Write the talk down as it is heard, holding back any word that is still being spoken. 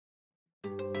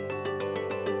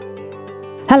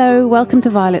Hello, welcome to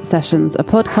Violet Sessions, a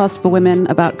podcast for women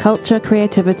about culture,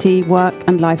 creativity, work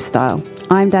and lifestyle.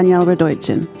 I'm Danielle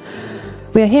Radoichin.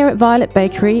 We are here at Violet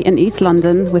Bakery in East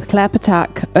London with Claire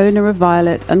Patak, owner of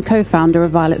Violet and co-founder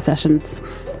of Violet Sessions.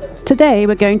 Today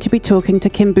we're going to be talking to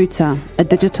Kim Boutin, a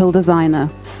digital designer.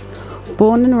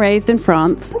 Born and raised in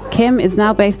France, Kim is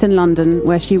now based in London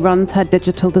where she runs her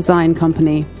digital design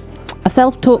company. A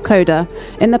self-taught coder,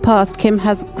 in the past Kim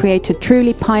has created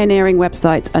truly pioneering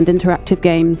websites and interactive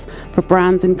games for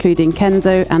brands including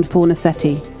Kenzo and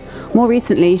Fornasetti. More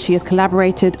recently, she has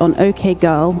collaborated on OK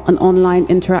Girl, an online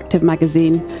interactive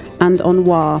magazine, and on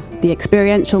WAH, the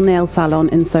experiential nail salon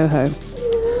in Soho.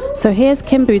 So here's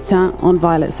Kim Boutin on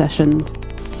Violet Sessions.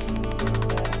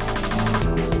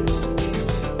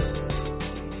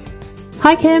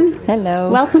 Hi Kim.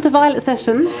 Hello. Welcome to Violet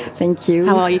Sessions. Thank you.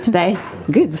 How are you today?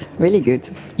 Good, really good.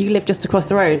 You live just across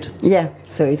the road. Yeah,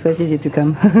 so it was easy to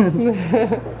come.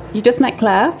 You just met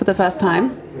Claire for the first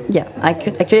time? Yeah, I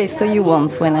saw you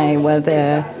once when I was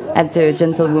at the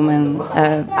Gentlewoman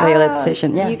Violet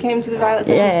session. Yeah. You came to the Violet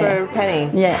Sessions for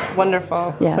Penny. Yeah.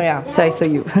 Wonderful. Yeah. Oh, yeah. So I saw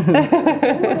you.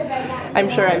 I'm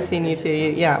sure I've seen you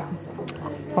too. Yeah.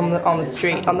 On the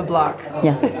street, on the block.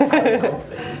 Yeah.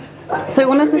 So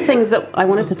one of the things that I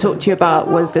wanted to talk to you about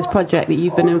was this project that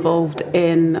you've been involved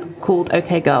in called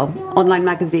OK Girl, online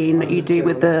magazine that you do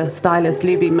with the stylist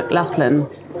Luby McLaughlin.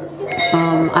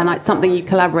 And it's something you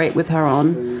collaborate with her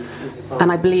on.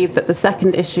 And I believe that the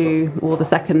second issue, or the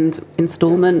second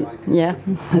instalment,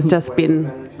 has just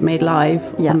been made live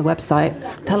on the website.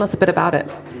 Tell us a bit about it.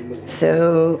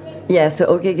 So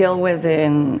OK Girl was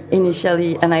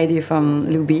initially an idea from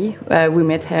Luby. We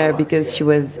met her because she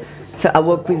was... So I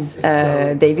work with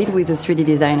David, who is a 3D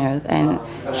designer, and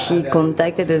she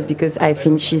contacted us because I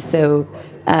think she saw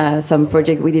some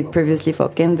project we did previously for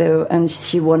Kenzo, and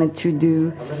she wanted to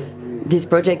do this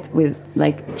project with,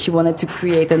 she wanted to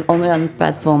create an online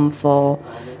platform for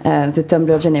the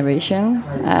Tumblr generation,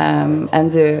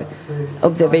 and the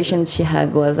observation she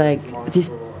had was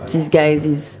these guys,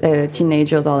 these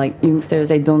teenagers or youngsters,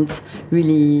 they don't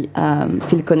really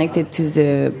feel connected to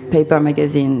the paper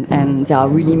magazine, and they are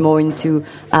really more into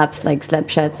apps like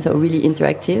Snapchat, so really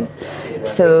interactive.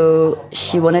 So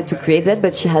she wanted to create that,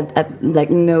 but she had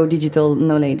no digital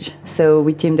knowledge. So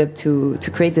we teamed up to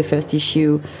create the first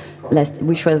issue,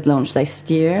 which was launched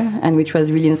last year, and which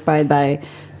was really inspired by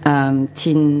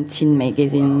teen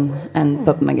magazine and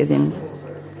pop magazines.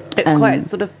 It's quite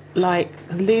sort of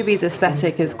Luby's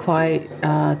aesthetic is quite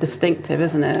distinctive,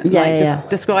 isn't it? Yeah,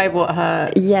 describe what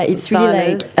her it's style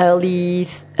really early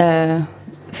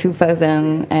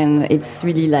 2000, and it's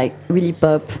really really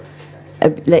pop, a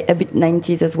bit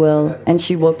 90s as well. And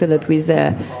she worked a lot with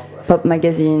pop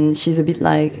magazine. She's a bit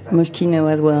like Moschino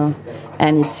as well,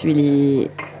 and it's really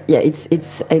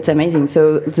it's amazing.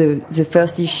 So the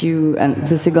first issue and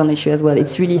the second issue as well,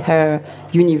 it's really her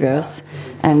universe,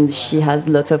 and she has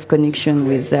lots of connection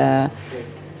with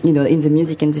in the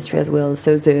music industry as well.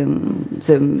 So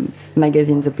the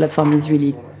magazine, the platform is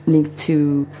really linked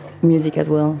to music as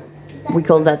well. We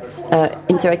call that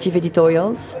interactive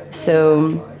editorials.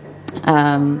 So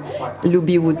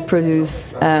Luby would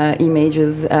produce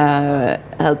images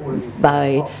helped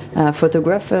by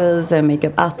photographers,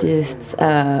 makeup artists,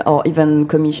 or even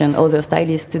commission other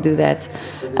stylists to do that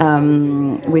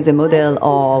with a model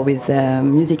or with a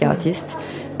music artist.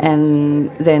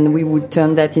 And then we would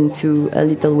turn that into a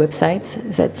little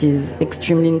website that is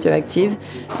extremely interactive,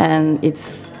 and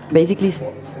it's basically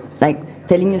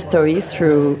telling a story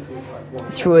through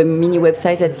a mini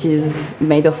website that is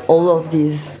made of all of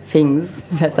these things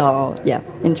that are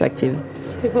interactive.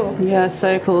 Cool. Yeah,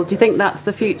 so cool. Do you think that's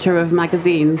the future of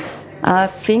magazines? I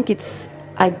think it's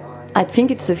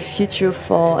a future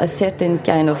for a certain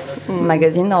kind of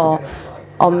magazine, or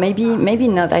maybe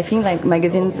not. I think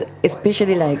magazines,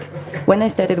 especially when I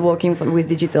started working with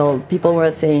digital, people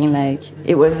were saying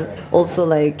it was also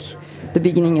the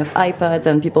beginning of iPads,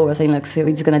 and people were saying so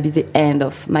it's gonna be the end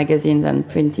of magazines and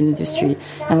print industry.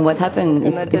 And what happened?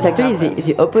 It's actually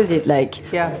the opposite.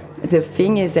 The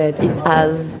thing is that it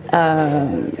has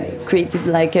created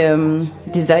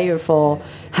desire for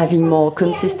having more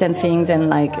consistent things, and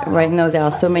right now there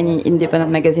are so many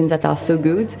independent magazines that are so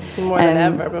good, more than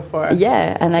ever before.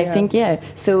 Yeah, and I think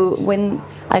So when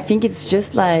I think it's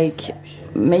just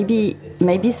maybe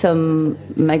some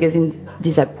magazines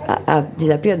have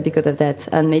disappeared because of that,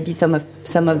 and maybe some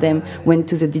of them went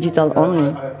to the digital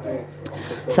only.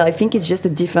 So I think it's just a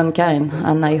different kind,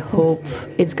 and I hope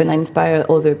it's gonna inspire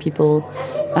other people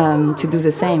to do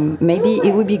the same. Maybe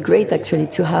it would be great actually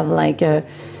to have a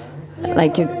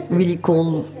really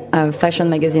cool fashion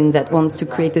magazine that wants to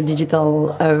create a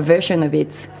digital version of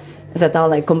it that are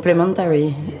like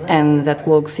complementary and that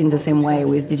works in the same way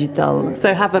with digital.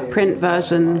 So have a print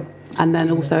version and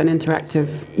then also an interactive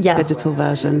digital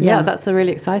version. Yeah, that's a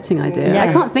really exciting idea. Yeah.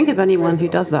 I can't think of anyone who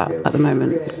does that at the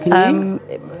moment. Can you?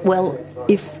 Well,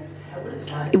 if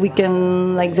we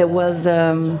can, like there was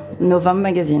Novum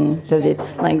magazine does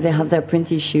it. Like they have their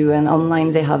print issue, and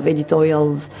online they have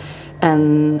editorials,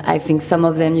 and I think some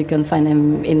of them you can find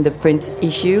them in the print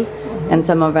issue, and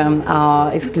some of them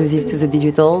are exclusive to the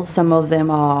digital. Some of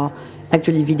them are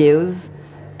actually videos,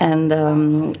 and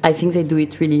I think they do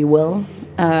it really well.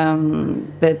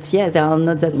 But yeah, there are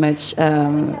not that much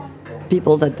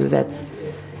people that do that.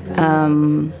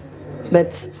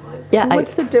 But yeah,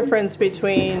 what's the difference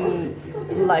between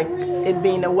like it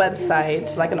being a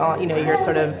website, like your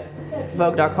sort of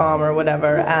Vogue.com or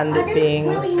whatever, and it being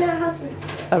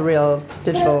a real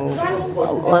digital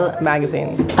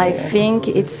magazine? I think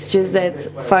it's just that,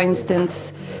 for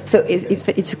instance, so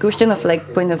it's a question of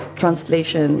like point of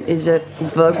translation. Is that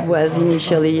Vogue was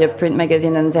initially a print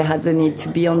magazine and they had the need to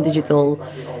be on digital,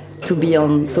 to be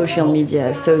on social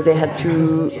media, so they had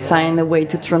to find a way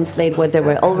to translate what they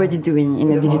were already doing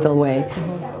in a digital way.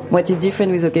 What is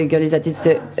different with OK Girl is that it's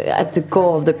at the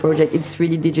core of the project, it's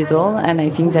really digital, and I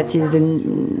think that is a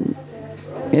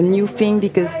new thing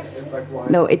because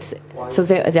there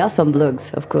are some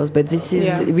blogs, of course, but this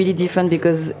is really different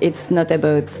because it's not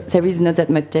about, there is not that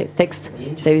much text,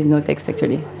 there is no text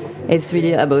actually. It's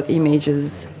really about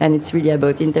images and it's really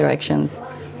about interactions.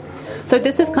 So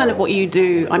this is kind of what you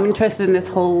do. I'm interested in this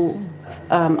whole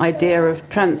idea of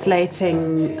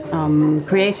translating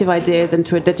creative ideas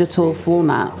into a digital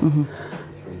format. Mm-hmm.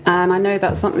 And I know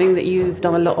that's something that you've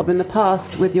done a lot of in the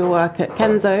past with your work at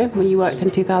Kenzo, when you worked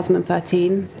in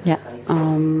 2013. Yeah.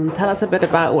 Tell us a bit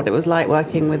about what it was like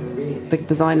working with the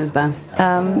designers there.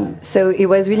 So it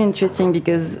was really interesting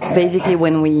because basically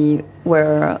when we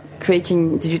were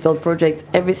creating digital projects,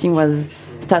 everything was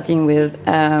starting with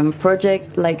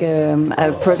project like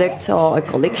a product or a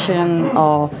collection,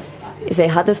 or they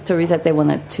had a story that they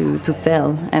wanted to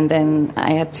tell, and then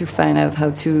I had to find out how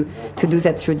to do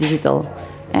that through digital.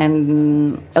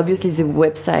 And obviously the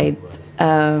website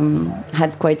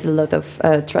had quite a lot of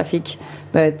traffic,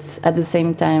 but at the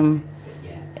same time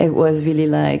it was really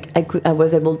like I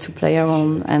was able to play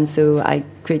around, and so I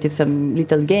created some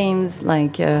little games.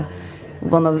 Like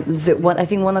one of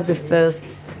the first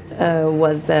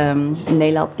was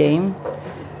nail art game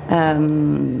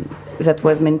that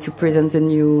was meant to present the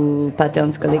new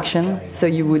patterns collection. So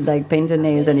you would like paint the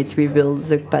nails and it reveals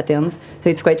the patterns. So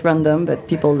it's quite random, but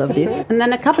people loved it. And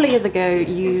then a couple of years ago,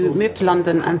 you moved to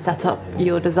London and set up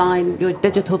your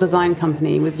digital design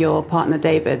company with your partner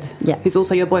David, who's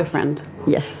also your boyfriend.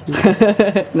 Yes.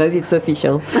 No, it's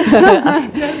official.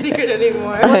 No secret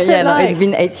anymore. It's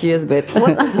been 8 years, but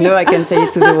no, I can say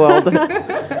it to the world.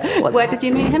 Where did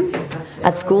you meet him?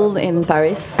 At school in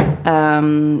Paris.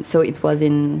 So it was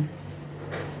in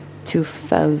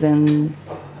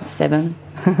 2007,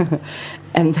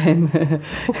 and then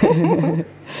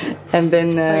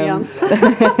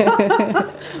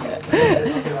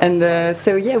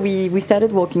we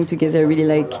started working together. Really,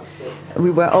 like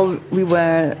we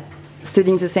were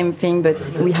studying the same thing,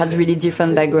 but we had really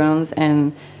different backgrounds,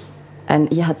 and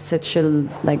he had such a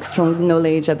strong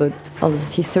knowledge about all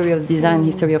this history of design,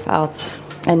 history of art,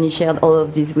 and he shared all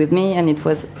of this with me, and it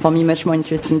was for me much more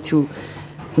interesting to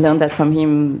learn that from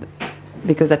him,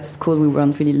 because at school we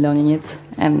weren't really learning it.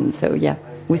 And so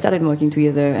we started working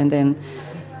together, and then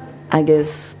I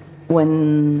guess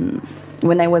when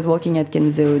I was working at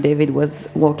Kenzo, David was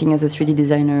working as a 3D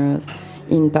designer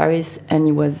in Paris, and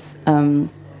he was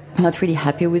not really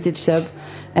happy with his job.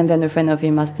 And then a friend of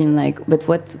him asked him but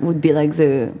what would be like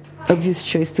the obvious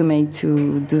choice to make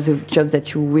to do the job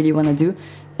that you really want to do?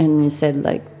 And he said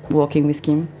working with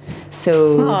Kim.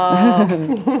 So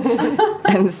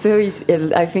and so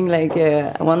I think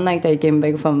one night I came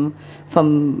back from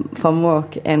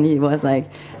work, and he was like,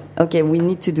 okay, we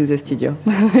need to do the studio.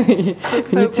 We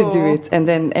need to do it. And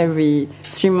then every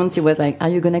 3 months he was like, are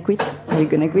you gonna quit? Are you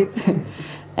gonna quit?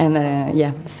 And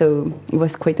so it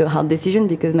was quite a hard decision,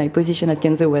 because my position at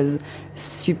Kenzo was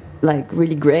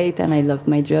really great and I loved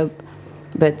my job,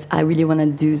 but I really want to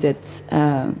do that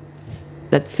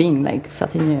thing,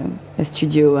 starting a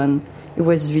studio. And it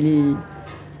was really,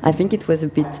 I think it was a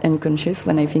bit unconscious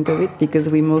when I think of it, because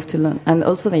we moved to London, and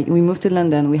also we moved to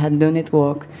London, we had no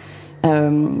network.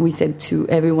 We said to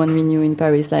everyone we knew in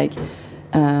Paris,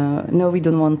 no, we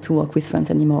don't want to work with friends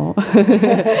anymore.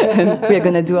 And we are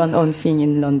going to do our own thing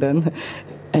in London.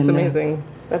 That's amazing.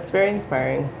 That's very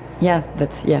inspiring. Yeah,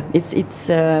 it's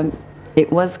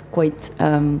it was quite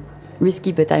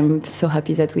risky, but I'm so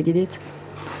happy that we did it.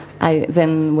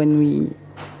 Then when we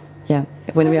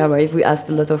arrived, we asked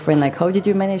a lot of friends, like, how did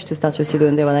you manage to start your studio?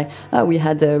 And they were like, oh, we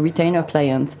had a retainer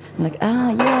client. I'm like,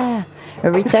 yeah,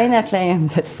 a retainer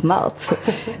client, that's smart.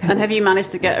 And have you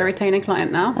managed to get a retainer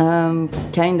client now?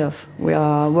 Kind of. We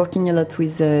are working a lot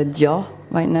with Dior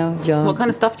right now. Dior. What kind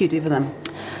of stuff do you do for them?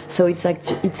 So it's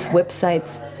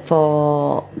websites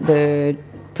for the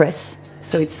press.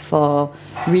 So it's for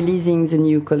releasing the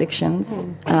new collections.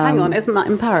 Hang on, isn't that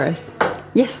in Paris?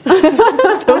 Yes.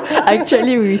 So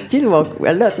actually, we still work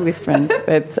a lot with friends,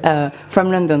 but from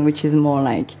London, which is more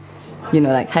like,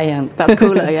 like high-end. That's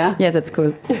cooler, yeah? Yeah, that's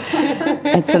cool.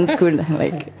 It sounds cool.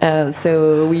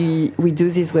 So we do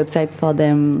this website for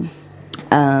them,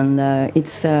 and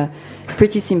it's a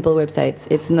pretty simple website.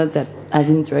 It's not that as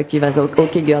interactive as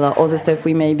OK Girl or other stuff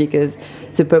we make, because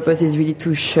the purpose is really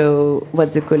to show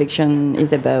what the collection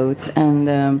is about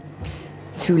and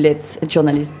to let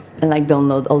journalists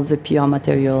download all the PR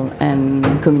material and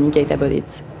communicate about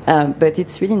it. But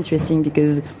it's really interesting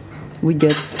because we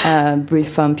got a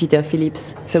brief from Peter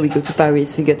Phillips. So we go to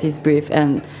Paris, we got his brief,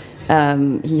 and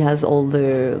he has all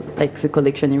the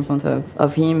collection in front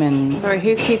of him. And sorry,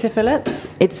 who's Peter Phillips?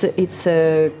 It's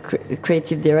a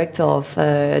creative director of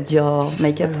Dior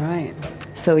makeup. Oh, right.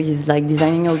 So he's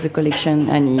designing all the collection,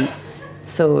 and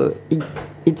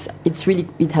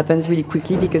it happens really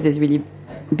quickly because it's really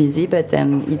busy, but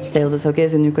then it tells us, okay,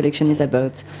 the new collection is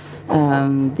about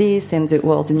this, and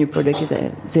the new product is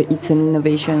it's an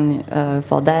innovation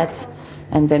for that,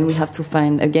 and then we have to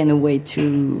find again a way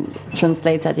to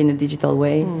translate that in a digital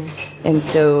way. And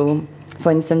so,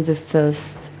 for instance, the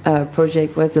first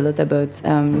project was a lot about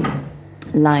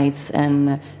lights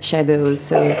and shadows.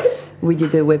 So we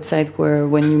did a website where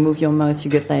when you move your mouse,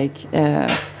 you get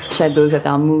shadows that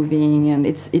are moving, and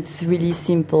it's really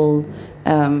simple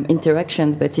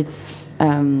interactions, but it's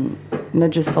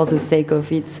not just for the sake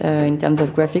of it in terms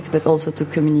of graphics, but also to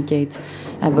communicate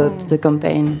about the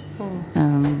campaign.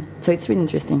 So it's really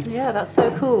interesting. Yeah, that's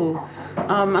so cool.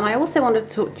 And I also wanted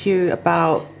to talk to you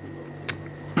about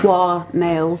Wah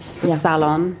Nails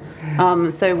Salon.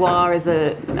 So Wah is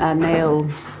a nail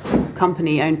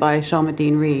company owned by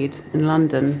Sharmadean Reed in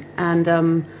London, and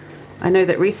I know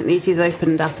that recently she's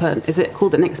opened up is it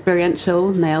called an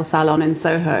experiential nail salon in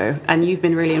Soho, and you've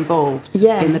been really involved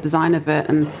in the design of it.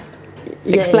 And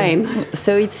explain. Yeah.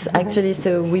 So it's actually,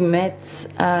 we met,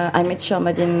 I met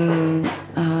Sharmadean,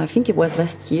 I think it was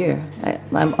last year,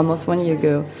 almost 1 year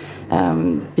ago,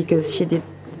 because she did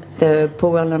the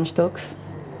Power Lunch Talks.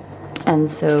 And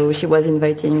so she was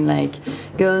inviting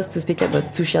girls to speak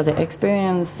about, to share their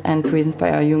experience and to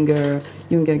inspire younger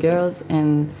girls.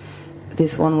 And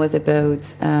this one was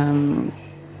about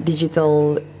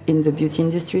digital in the beauty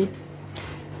industry.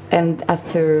 And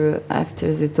after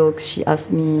the talk, she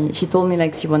told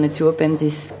me she wanted to open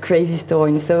this crazy store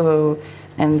in Soho.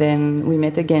 And then we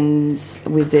met again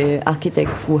with the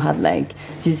architects who had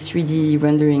these 3D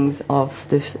renderings of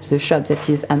the shop that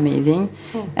is amazing.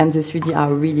 And the 3D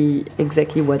are really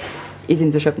exactly what is in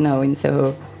the shop now in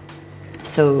Soho.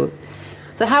 So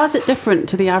how is it different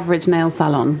to the average nail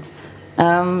salon?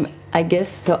 I guess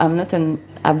so.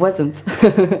 I wasn't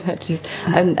at least.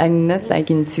 I'm not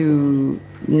into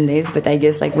nails, but I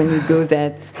guess when you go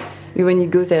there, it's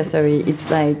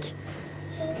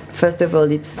first of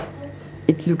all,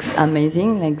 it looks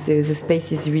amazing. The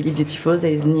space is really beautiful.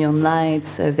 There is neon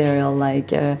lights. There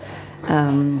are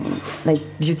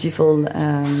beautiful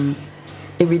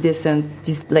iridescent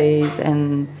displays,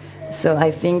 and so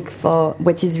I think for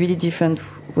what is really different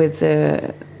with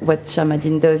what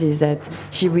Sharmadean does is that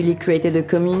she really created a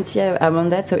community around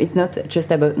that. So it's not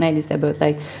just about nail; it's about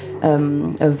a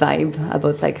vibe,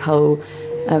 about how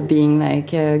being a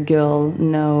girl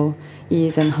now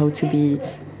is, and how to be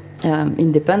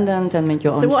independent and make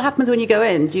your own. So what happens when you go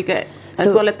in? Do you get,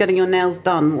 as well as getting your nails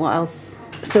done, what else?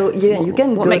 So yeah, you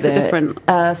can what go makes there. It different?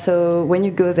 So when you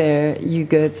go there, you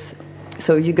get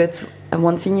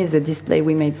one thing is a display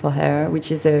we made for her,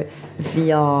 which is a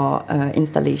VR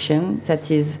installation that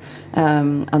is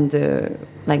on the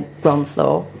ground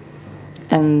floor,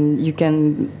 and you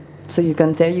can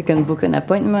book an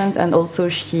appointment. And also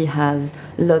she has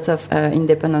lots of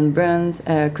independent brands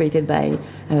created by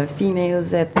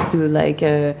females that do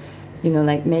makeups,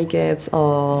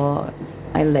 or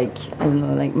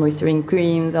moisturizing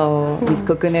creams, or with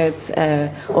coconuts.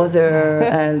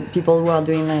 Other people who are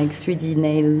doing 3D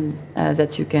nails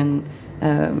that you can.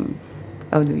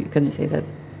 Can you say that?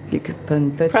 You can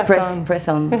press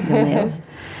on the nails.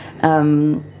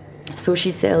 So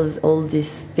she sells all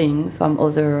these things from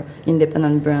other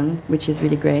independent brands, which is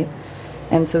really great.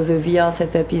 And so the VR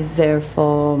setup is there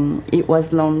for. It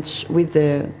was launched with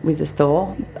the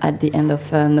store at the end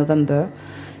of November,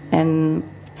 and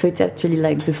so it's actually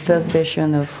like the first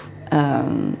version of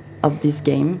this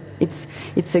game. It's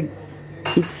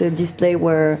a display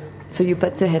where so you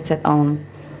put the headset on,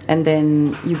 and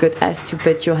then you got asked to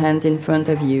put your hands in front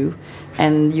of you,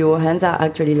 and your hands are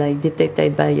actually like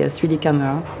detected by a 3D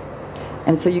camera,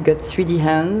 and so you got 3D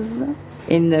hands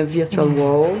in the virtual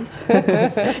world.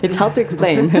 It's hard to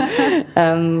explain.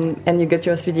 And you got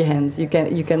your 3D hands. You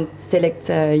can select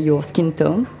your skin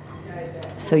tone.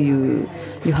 So you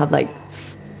have like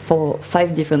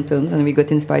 5 different tones, and we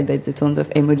got inspired by the tones of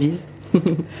emojis.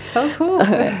 Oh, cool!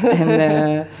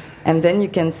 And then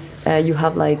you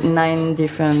have like 9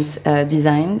 different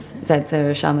designs that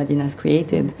Sharmadin has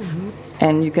created. Mm-hmm.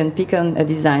 And you can pick on a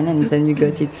design, and then you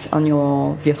got it on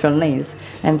your virtual nails,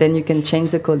 and then you can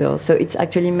change the color. So it's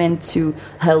actually meant to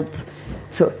help,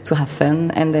 to have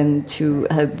fun, and then to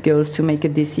help girls to make a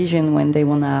decision when they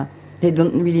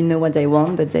don't really know what they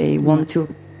want, but they want to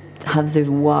have the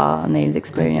wow nails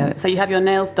experience. So you have your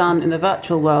nails done in the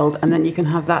virtual world, and then you can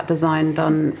have that design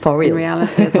done for real in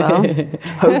reality as well.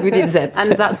 How good is that?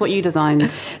 And that's what you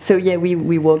designed. So yeah,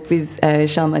 we worked with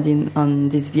Sharmadin on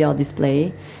this VR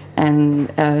display. And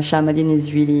Sharmadin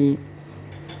is really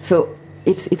so.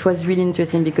 It was really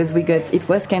interesting because it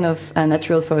was kind of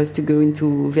natural for us to go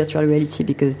into virtual reality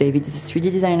because David is a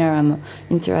 3D designer. I'm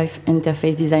an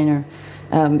interface designer,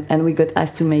 and we got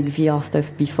asked to make VR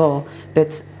stuff before,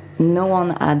 but no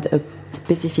one had a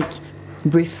specific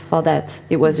brief for that.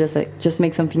 It was just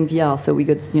make something VR. So we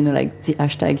got like the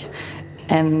hashtag,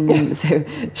 and so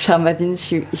Sharmadin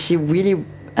she really.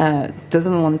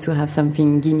 Doesn't want to have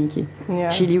something gimmicky. Yeah.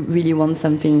 She really wants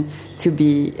something to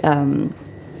be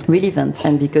relevant,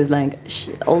 and because like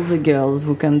all the girls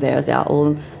who come there, they are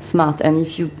all smart, and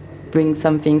if you bring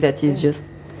something that is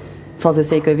just for the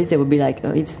sake of it, they will be like,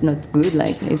 oh, it's not good,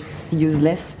 like it's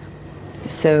useless.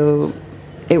 So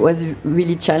it was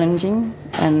really challenging,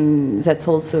 and that's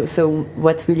also so.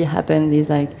 What really happened is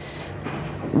like.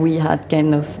 We had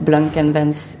kind of blank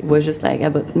canvas. It was just like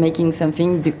about making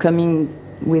something, coming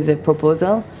with a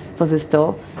proposal for the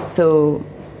store. So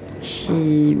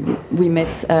we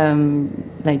met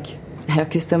like her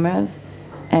customers,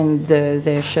 and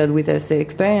they shared with us the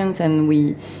experience. And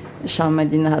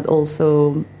Sharmadin had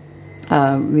also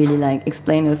really like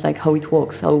explained us like how it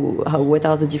works, what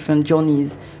are the different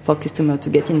journeys for customer to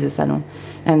get in the salon.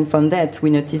 And from that, we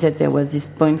noticed that there was this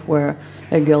point where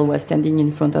a girl was standing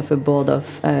in front of a board of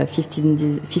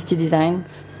 50 design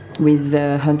with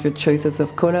 100 choices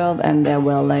of colors, and they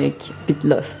were like a bit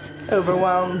lost.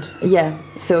 Overwhelmed. Yeah.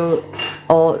 So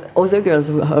all other girls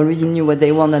who already knew what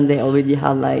they want, and they already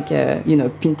had like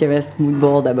Pinterest mood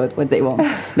board about what they want.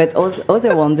 But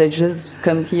other ones, they just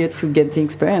come here to get the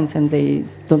experience, and they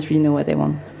don't really know what they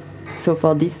want. So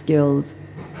for these girls,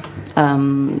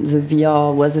 the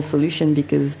VR was a solution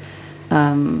because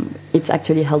it's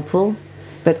actually helpful,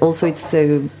 but also it's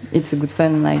a good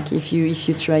fun. Like if you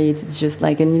try it, it's just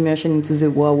like an immersion into the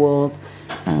WoW world.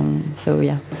 So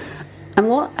yeah. And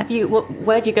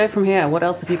where do you go from here? What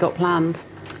else have you got planned?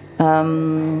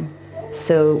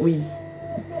 So we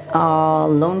are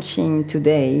launching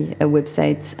today a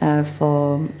website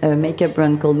for a makeup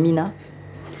brand called Mina,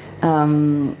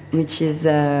 which is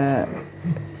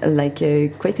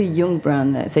quite a young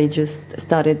brand. They just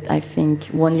started, I think,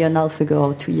 1.5 years ago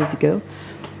or 2 years ago.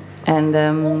 And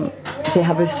they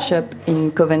have a shop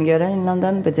in Covent Garden in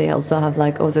London, but they also have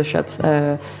like other shops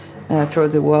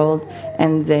throughout the world.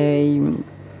 And they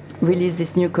released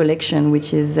this new collection,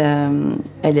 which is a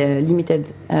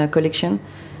limited collection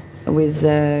with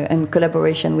in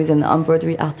collaboration with an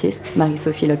embroidery artist,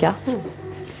 Marie-Sophie Lockhart.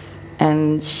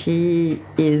 And she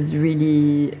is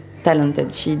really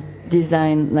talented. She did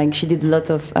a lot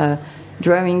of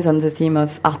drawings on the theme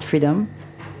of art freedom.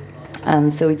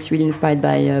 And so it's really inspired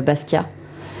by Basquiat.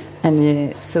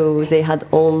 And so they had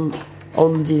all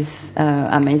these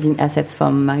amazing assets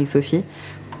from Marie-Sophie.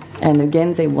 And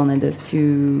again, they wanted us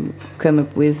to come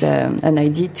up with an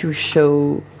idea to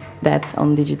show that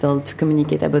on digital, to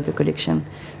communicate about the collection.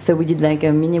 So we did like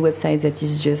a mini website that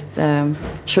is just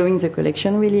showing the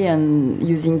collection really and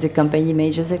using the campaign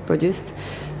images they produced.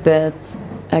 But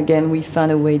again, we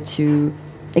found a way to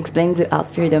explain the art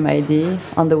freedom idea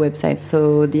on the website.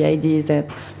 So the idea is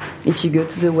that if you go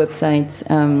to the website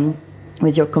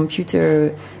with your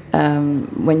computer,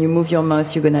 when you move your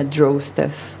mouse, you're gonna draw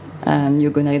stuff, and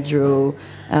you're gonna draw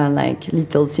like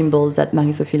little symbols that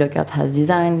Marie-Sophie Lockhart has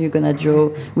designed. You're gonna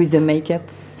draw with the makeup.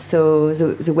 So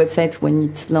the website, when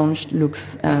it's launched,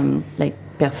 looks like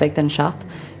perfect and sharp.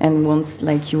 And once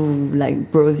like you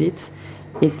like browse it,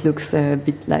 it looks a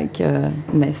bit like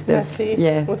messed up. Messy.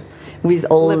 Yeah. With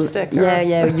all lipstick.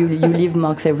 You leave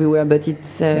marks everywhere, but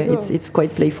it's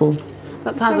quite playful.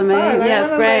 That sounds So amazing. fun. Yeah,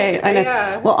 it's great. I know.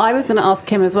 Yeah. Well, I was going to ask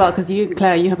Kim as well, because you,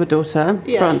 Claire, you have a daughter,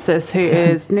 Yes. Frances, who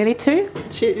is nearly 2,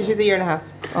 She's a year and a half,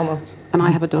 almost. and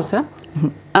I have a daughter.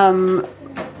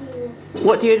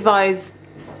 What do you advise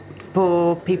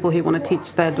for people who want to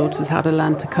teach their daughters how to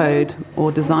learn to code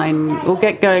or design or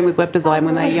get going with web design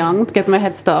when they're young to give them a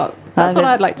head start? That's what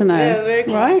I'd like to know. Yeah, very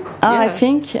cool. Right? I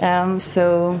think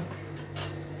so.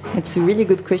 It's a really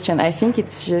good question. I think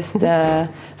it's just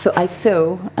so I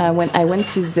saw when I went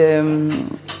to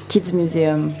the kids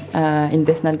museum in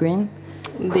Bethnal Green.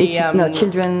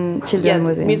 Children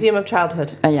museum. Museum of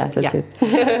Childhood. Yeah, that's it.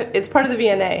 It's part of the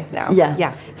V&A now.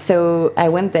 Yeah. So I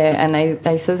went there and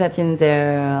I saw that in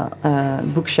their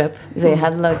bookshop. They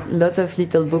had lots of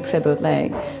little books about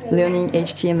like learning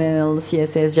HTML,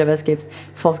 CSS, JavaScript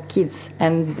for kids,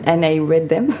 and I read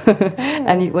them,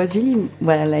 and it was really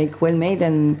well made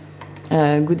and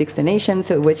good explanation.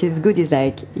 So what is good is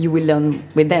like you will learn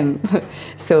with them.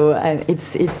 So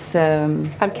it's.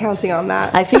 I'm counting on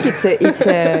that. I think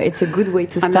it's a good way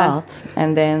to start,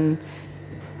 and then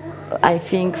I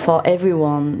think for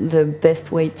everyone the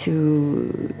best way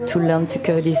to learn to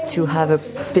code is to have a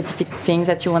specific thing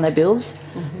that you want to build.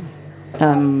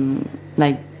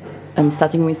 And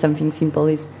starting with something simple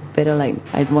is better. Like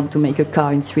I want to make a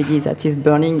car in 3D that is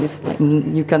burning. It's like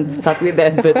you can't start with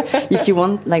that. But if you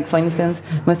want, like for instance,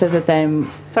 most of the time.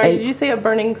 Sorry, did you say a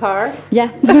burning car? Yeah.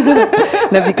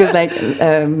 No, because like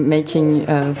making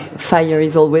fire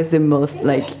is always the most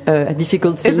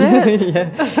difficult thing. Is it?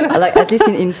 Yeah. Like at least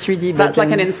in 3D. That's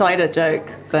like an insider joke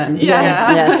then.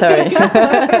 Yeah. Sorry.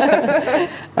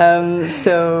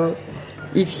 So.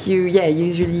 If you,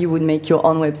 usually you would make your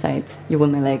own website. You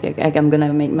would make I'm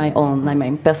gonna make my own, like my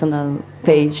personal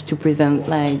page to present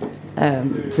the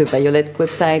Violet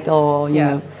website, or you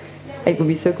know, it would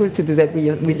be so cool to do that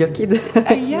with your kid.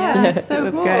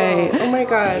 So cool. Great. Oh my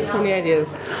God, so many ideas.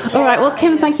 All right. Well,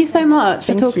 Kim, thank you so much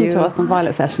for talking you. to us on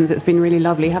Violet Sessions. It's been really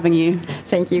lovely having you.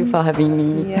 Thank you for having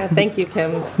me. Yeah, thank you,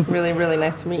 Kim. It's really, really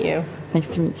nice to meet you. Nice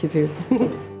to meet you too.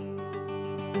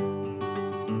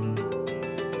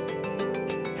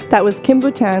 That was Kim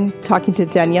Boutin talking to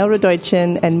Danielle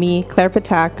Radoichin and me, Claire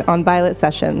Patak, on Violet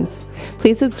Sessions.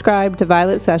 Please subscribe to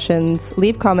Violet Sessions,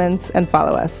 leave comments, and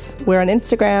follow us. We're on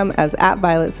Instagram as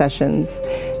 @Violet Sessions.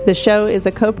 The show is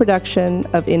a co-production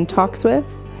of In Talks With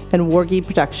and Wargy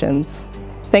Productions.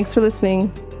 Thanks for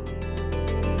listening.